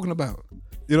what you're talking about.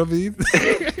 You know what I mean?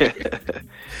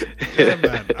 Yeah,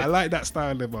 man. I like that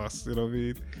style there, boss. You know what I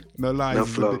mean? No lies. No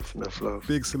fluff.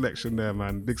 Big selection there,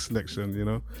 man. Big selection, you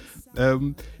know?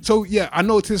 So, yeah, I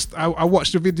noticed, I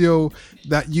watched the video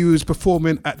that you was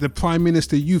performing at the Prime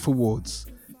Minister Youth Awards,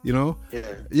 you know?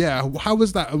 Yeah. Yeah, how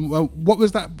was that? What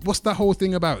was that? What's that whole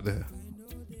thing about there?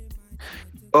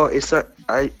 Oh,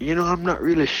 I'm not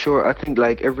really sure. I think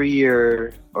like every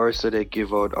year or so they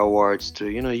give out awards to,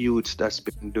 you know, youths that's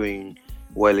been doing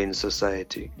well in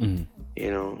society.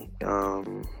 You know,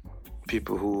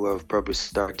 people who have probably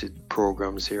started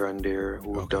programs here and there,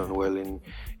 who have done well in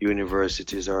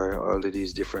universities or all of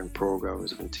these different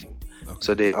programs and things.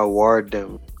 So they award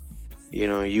them, you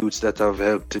know, youths that have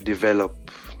helped to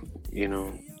develop, you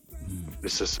know, the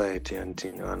society and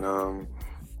things. And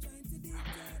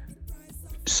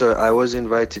so I was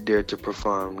invited there to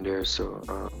perform there. So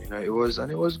you know, it was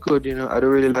good. You know, I don't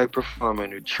really like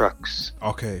performing with tracks.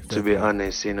 Okay. To be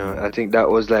honest, you know, I think that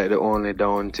was like the only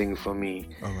down thing for me.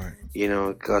 All right. You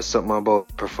know, cause something about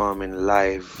performing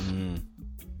live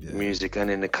music and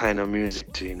then the kind of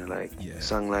music too. You know, like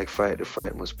song like "Fight the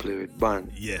Fight" must play with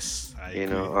band. Yes. You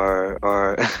know, or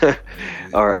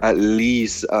or at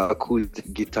least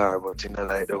acoustic guitar, but you know,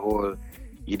 like the whole.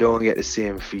 You don't get the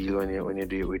same feel when you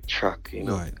do it with track, you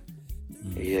know. Right.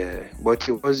 Yeah, but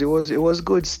it was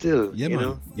good still. Yeah, you man.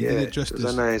 know? You did it justice. It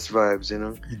was a nice vibes, you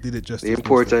know. You did it justice. The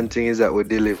important thing is that we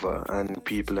deliver and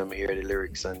people hear the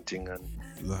lyrics and thing and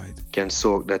can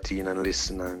soak that in and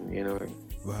listen and you know.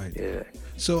 Right. Yeah.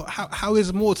 So how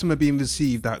is Mortimer being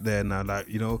received out there now? Like,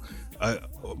 you know,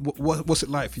 what's it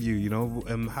like for you? You know,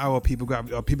 how are people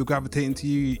gravitating to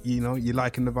you? You know, you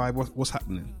liking the vibe? What's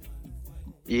happening?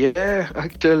 Yeah,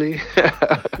 actually,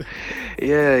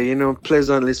 yeah, you know,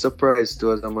 pleasantly surprised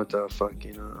too, as a matter of fact,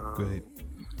 you know. Great.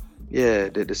 Yeah,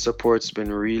 the support's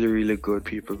been really, really good.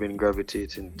 People been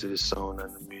gravitating to the sound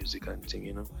and the music and thing,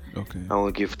 you know. Okay. I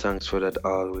will give thanks for that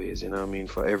always, you know what I mean?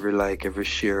 For every like, every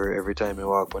share, every time I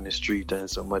walk on the street and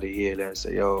somebody hear that and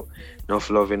say, yo, enough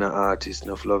love in an artist,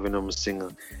 enough love in a singer.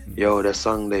 Yo, that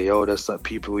song there, yo, that's that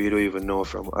people you don't even know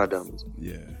from Adams.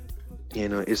 Yeah. You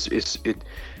know, it's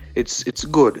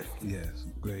good. Yes,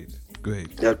 great.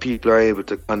 That people are able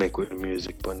to connect with the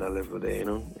music on that level there, you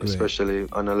know, Great. especially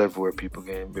on a level where people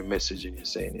can be messaging you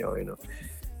saying, yo, you know,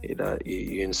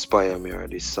 you inspire me, or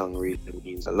this song really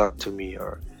means a lot to me,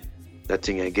 or that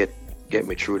thing I get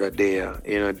me through that day.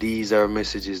 You know, these are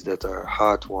messages that are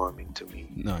heartwarming to me.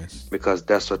 Nice. Because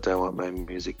that's what I want my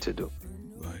music to do.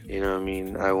 Right. You know what I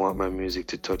mean? I want my music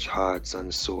to touch hearts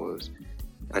and souls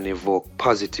and evoke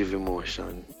positive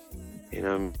emotion. You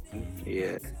know what I mean?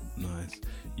 Yeah. Nice.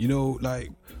 You know,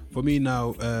 like for me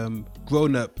now,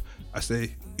 grown up, I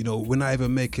say, you know, when I ever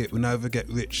make it, when I ever get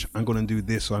rich, I'm gonna do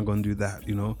this or I'm gonna do that.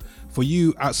 You know, for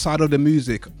you, outside of the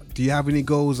music, do you have any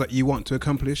goals that you want to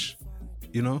accomplish?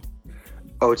 You know,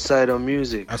 outside of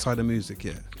music. Outside of music,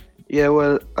 yeah. Yeah,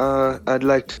 well, I'd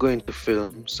like to go into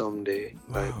film someday.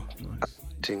 Wow, like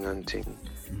acting and thing.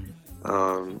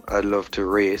 I'd love to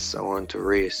race. I want to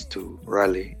race to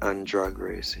rally and drag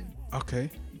racing. Okay.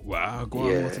 Wow, go on,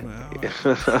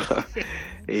 yeah.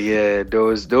 Yeah,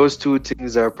 those two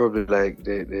things are probably like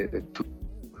the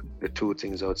two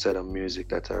things outside of music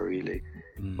that I really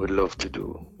would love to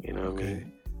do. You know what I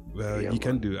mean? Well, you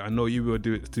can do it. I know you will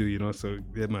do it too, you know, so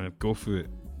yeah, man, go for it.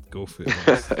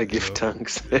 I give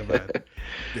thanks. Yeah, man.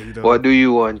 Yeah, you know. What do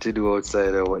you want to do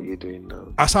outside of what you're doing now?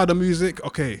 Outside of music,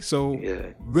 okay, so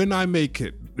when I make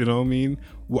it, you know what I mean,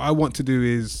 what I want to do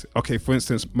is, okay, for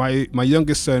instance, my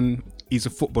youngest son, he's a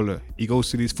footballer. He goes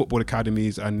to these football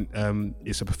academies and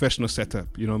it's a professional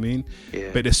setup, you know what I mean?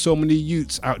 Yeah. But there's so many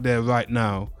youths out there right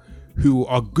now who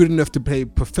are good enough to play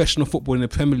professional football in the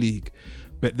Premier League,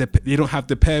 but they don't have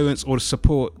the parents or the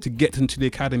support to get them to the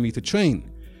academy to train.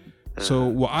 So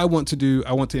what I want to do,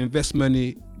 I want to invest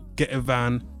money, get a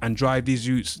van and drive these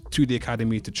youths to the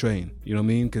academy to train, you know what I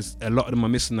mean? Because a lot of them are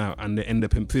missing out and they end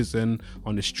up in prison,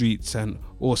 on the streets and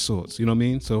all sorts, you know what I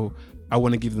mean? So I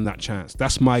want to give them that chance.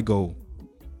 That's my goal,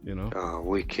 you know? Oh,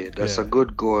 wicked. That's a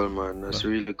good goal, man. That's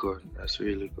really good.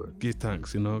 Give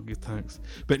thanks, you know, give thanks.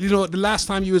 But, you know, the last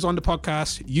time you was on the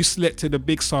podcast, you selected a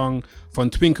big song from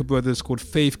Twinkle Brothers called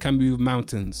Faith Can Move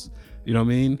Mountains. You know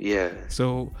what I mean? Yeah.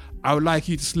 So I would like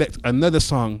you to select another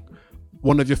song,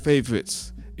 one of your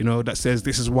favorites, you know, that says,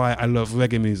 this is why I love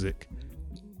reggae music.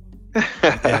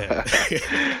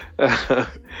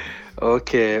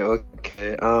 Okay.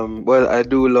 Well, I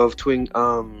do love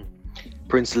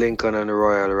Prince Lincoln and the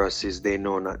Royal Rassis, They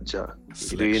Know Not Jah.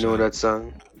 Do you know that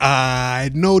song? I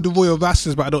know the Royal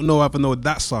Rassis, but I don't know if I know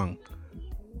that song.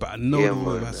 But I know the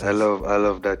Royal Rassis. I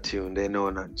love that tune, They Know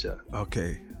Not Jah.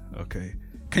 Okay.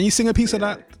 Can you sing a piece of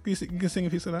that? You can sing a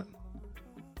piece of that?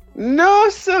 No,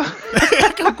 sir.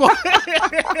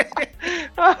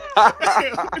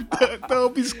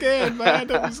 Don't be scared, man.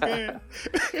 Don't be scared.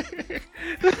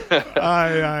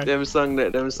 Aye. Them song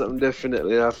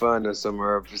definitely I found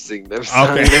somewhere to sing them song.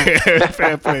 Okay.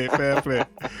 Fair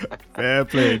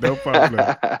play.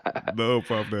 No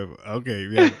problem. Okay,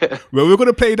 yeah. Well, we're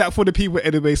gonna play that for the people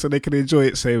anyway, so they can enjoy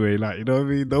it same way. Like, you know what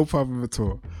I mean? No problem at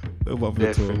all.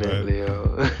 Definitely,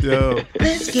 yo.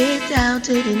 Let's get down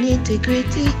to the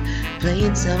nitty-gritty,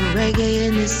 playing some reggae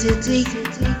in the city.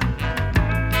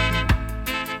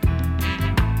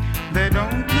 They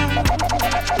don't know.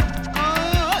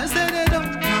 Oh, say they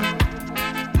don't know.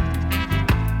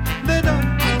 They don't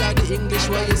know. Under the English,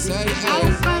 what you say?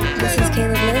 This is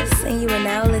Caleb Bliss, and you are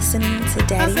now listening to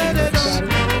Daddy English.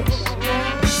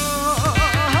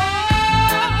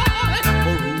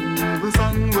 The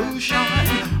sun will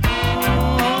shine.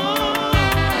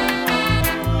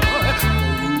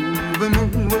 The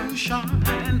moon will shine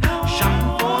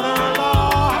for the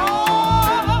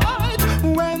light.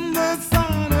 When the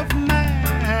Son of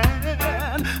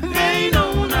Man, they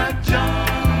know not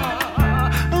Jah,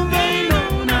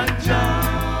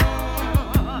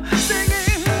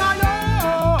 singing I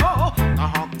know, the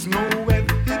heart know where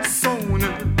it's sown.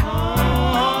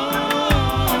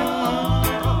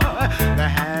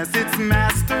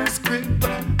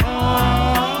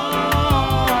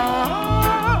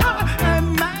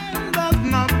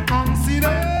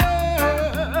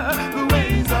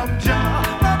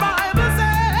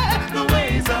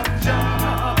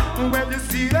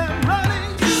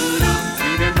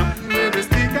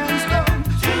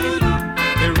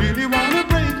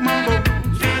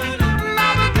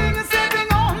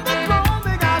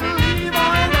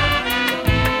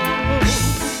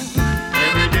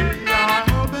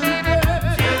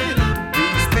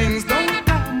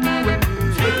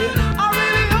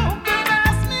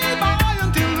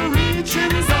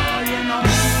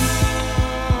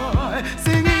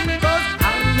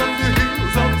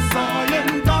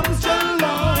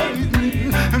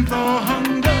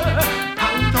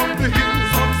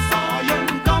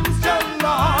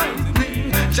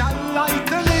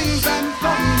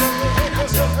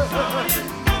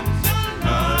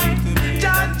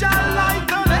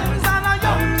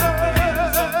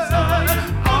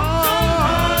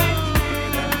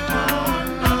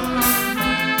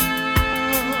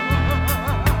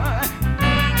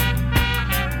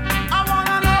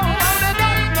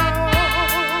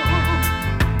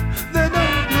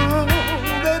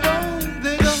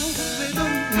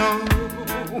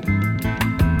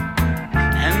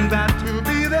 and that will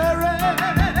be their end.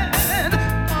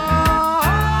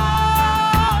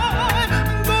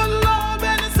 But Lord,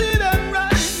 when you see them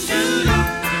running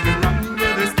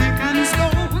with a stick and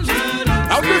stone.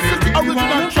 Now this is the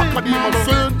original Chaka Demo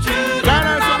soon. Then I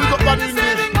said we got that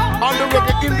English on the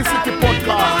Reggae in the City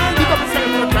podcast. Big up yourself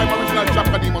for the time original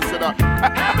Chaka Demo said that.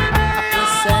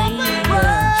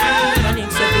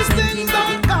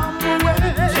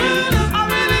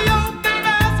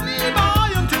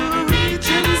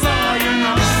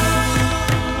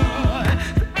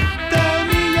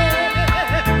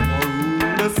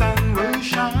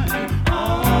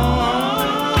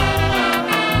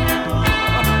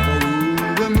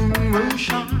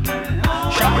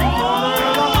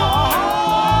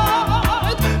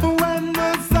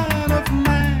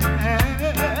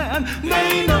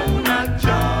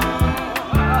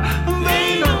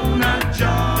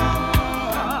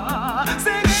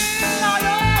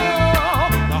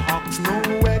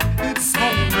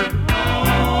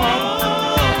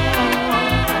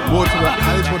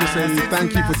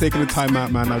 Thank you for taking the time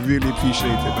out, man. I really appreciate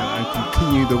it, man. And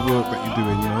continue the work that you're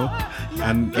doing, you know.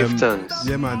 And give thanks.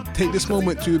 Yeah, man. Take this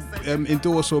moment to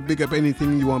endorse or big up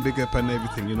anything you want big up and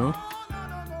everything, you know.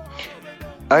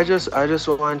 I just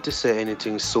want to say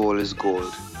anything soul is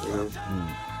gold, you know.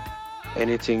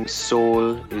 Anything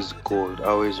soul is gold.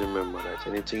 Always remember that.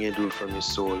 Anything you do from your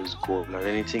soul is gold. And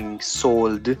anything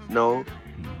sold now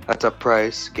at a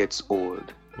price gets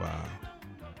old. Wow.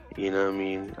 You know what I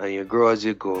mean? And you grow as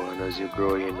you go, and as you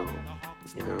grow, you know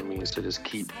what I mean? So just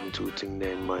keep them two things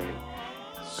there in mind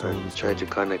and try to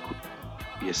connect with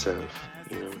yourself,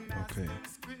 you know? Okay.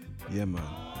 Yeah, man.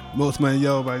 Most man,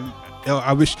 yo,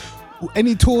 I wish.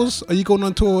 Any tours? Are you going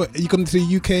on tour? Are you going to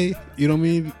the UK? You know what I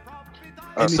mean?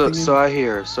 So I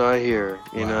hear.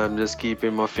 You know, I'm just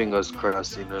keeping my fingers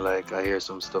crossed. You know, like I hear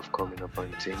some stuff coming up on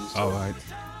things. So, all right.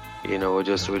 You know, we're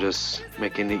just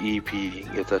making the EP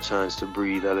get a chance to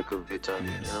breathe a little bit, and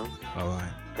you know. All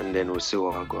right. And then we'll see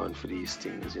what we're going for these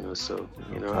things, you know. So,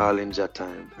 you know, I'll enjoy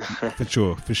time. For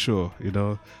sure. You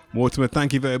know, Mortimer,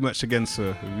 thank you very much again,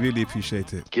 sir. Really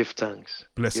appreciate it. Give thanks.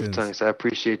 Blessings. Give thanks. I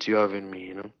appreciate you having me,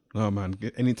 you know. Oh man,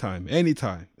 anytime.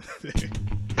 Anytime, you know.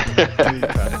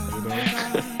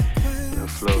 No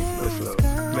flow.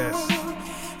 Bless.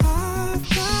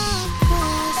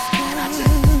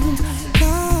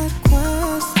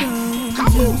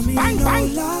 Bang,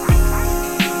 bang.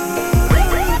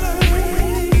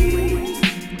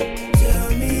 Tell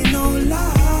me no lies.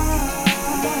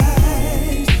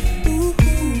 Ooh,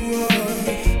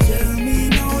 tell me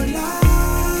no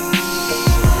lies.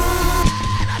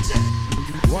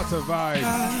 What a vibe.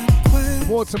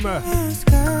 Mortimer.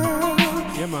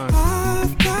 Yeah, man.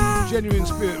 Genuine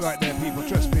spirit right there, people.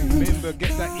 Trust me. Remember,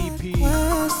 get that EP.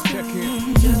 Check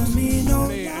it. Play it and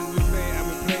replay it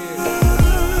and replay it.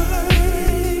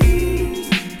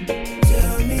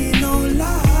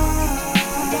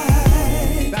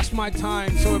 That's my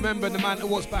time, so remember, the man that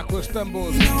walks backwards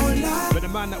stumbles, but the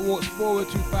man that walks forward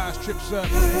too fast trips up.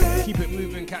 Keep it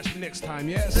moving, catch me next time,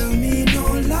 yes? Under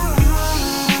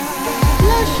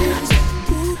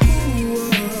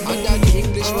the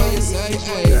English, what you say,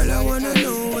 hey. Girl, I wanna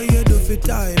know what you do for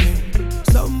timing.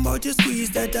 Something about your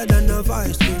squeeze better than a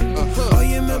vice grip. Oh,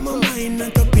 you make my mind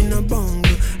not up in a bongo.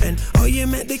 And oh, you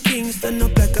make the king stand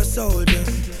up like a soldier.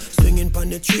 Swinging pon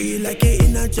the tree like you're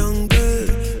in a jungle.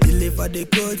 Deliver the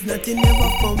goods, nothing never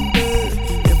fumble.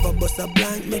 Never bust a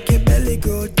blank, make your belly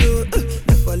go too.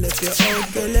 Never left you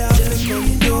out, girl, I have to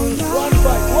come through. One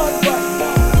bite.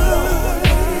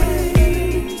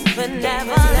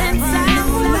 Benevolent sound.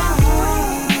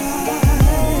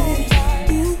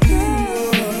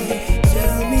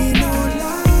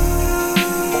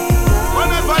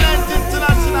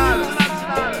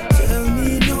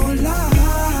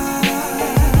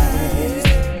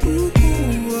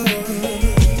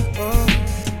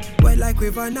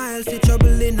 River Nile, see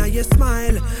trouble in your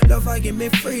smile. Love, I give me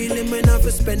freely, man, I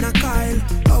have spend a Kyle.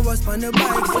 I was on the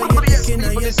bike, so you're taking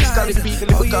on your ties.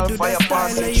 Oh, you do the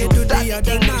style, and you do the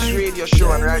other English radio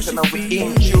show, and right now we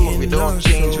in tune. We don't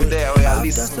change, we there, we are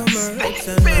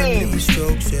listening.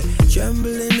 Strokes, yeah.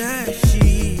 Trembling as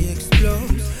she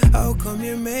explodes. How come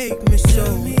you make me so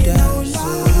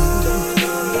dazzled?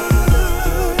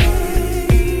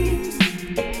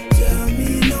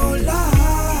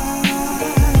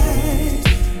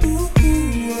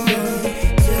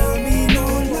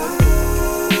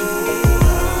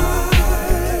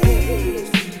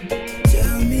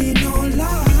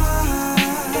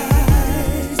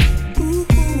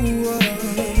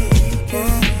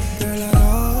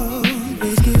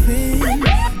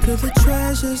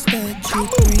 Treasures that you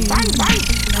bring, and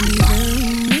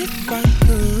even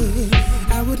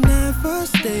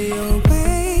stay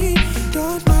away.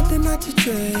 Don't matter not to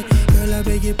trade. Girl, I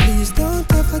beg you, please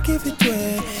don't ever give it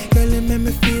away. Girl, it make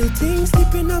me feel things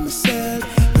sleeping on myself.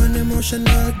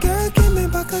 Non-emotional, girl, give me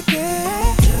back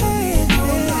again. Tell me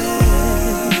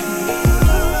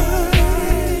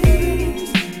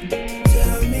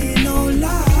no lies.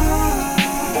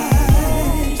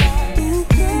 Ooh,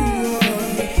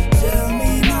 tell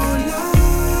me no lies.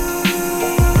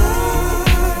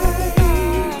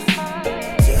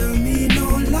 Tell me no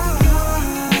lies.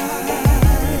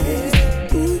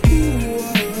 Ooh,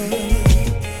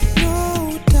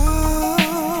 no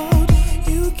doubt.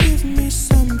 You give me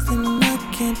something I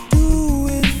can't do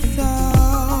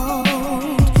without.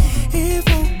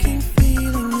 Evoking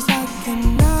feelings I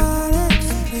cannot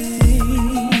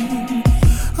explain.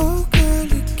 Oh girl,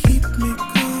 you keep me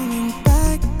coming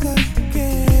back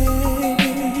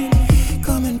again.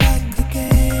 Coming back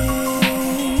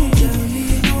again. Tell me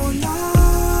no lies.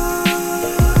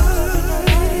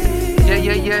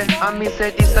 Yeah. I me say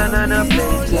this and I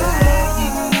play,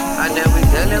 yeah. And then we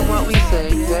tell them what we say,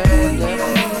 yeah.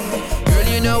 Girl,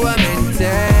 you know what I'm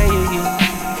saying.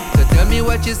 So tell me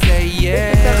what you say,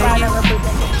 yeah.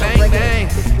 Bang, bang.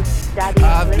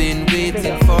 I've been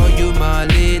waiting for you, my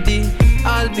lady.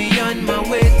 I'll be on my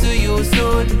way to you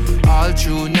soon. All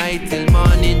through night till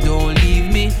morning, don't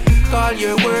leave me. Call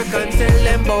your work and tell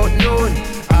them about noon.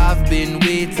 I've been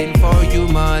waiting for you,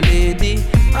 my lady.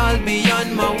 I'll be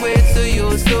on my way to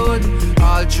you soon.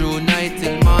 All through night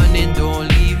till morning, don't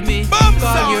leave me.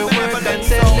 Call your work and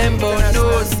tell them about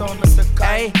noon.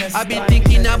 Hey, I've been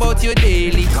thinking about you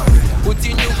daily.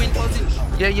 Putting you in position.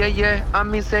 Yeah. I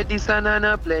me say this and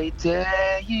I play, yeah.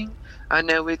 And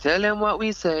then we tell them what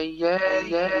we say, yeah.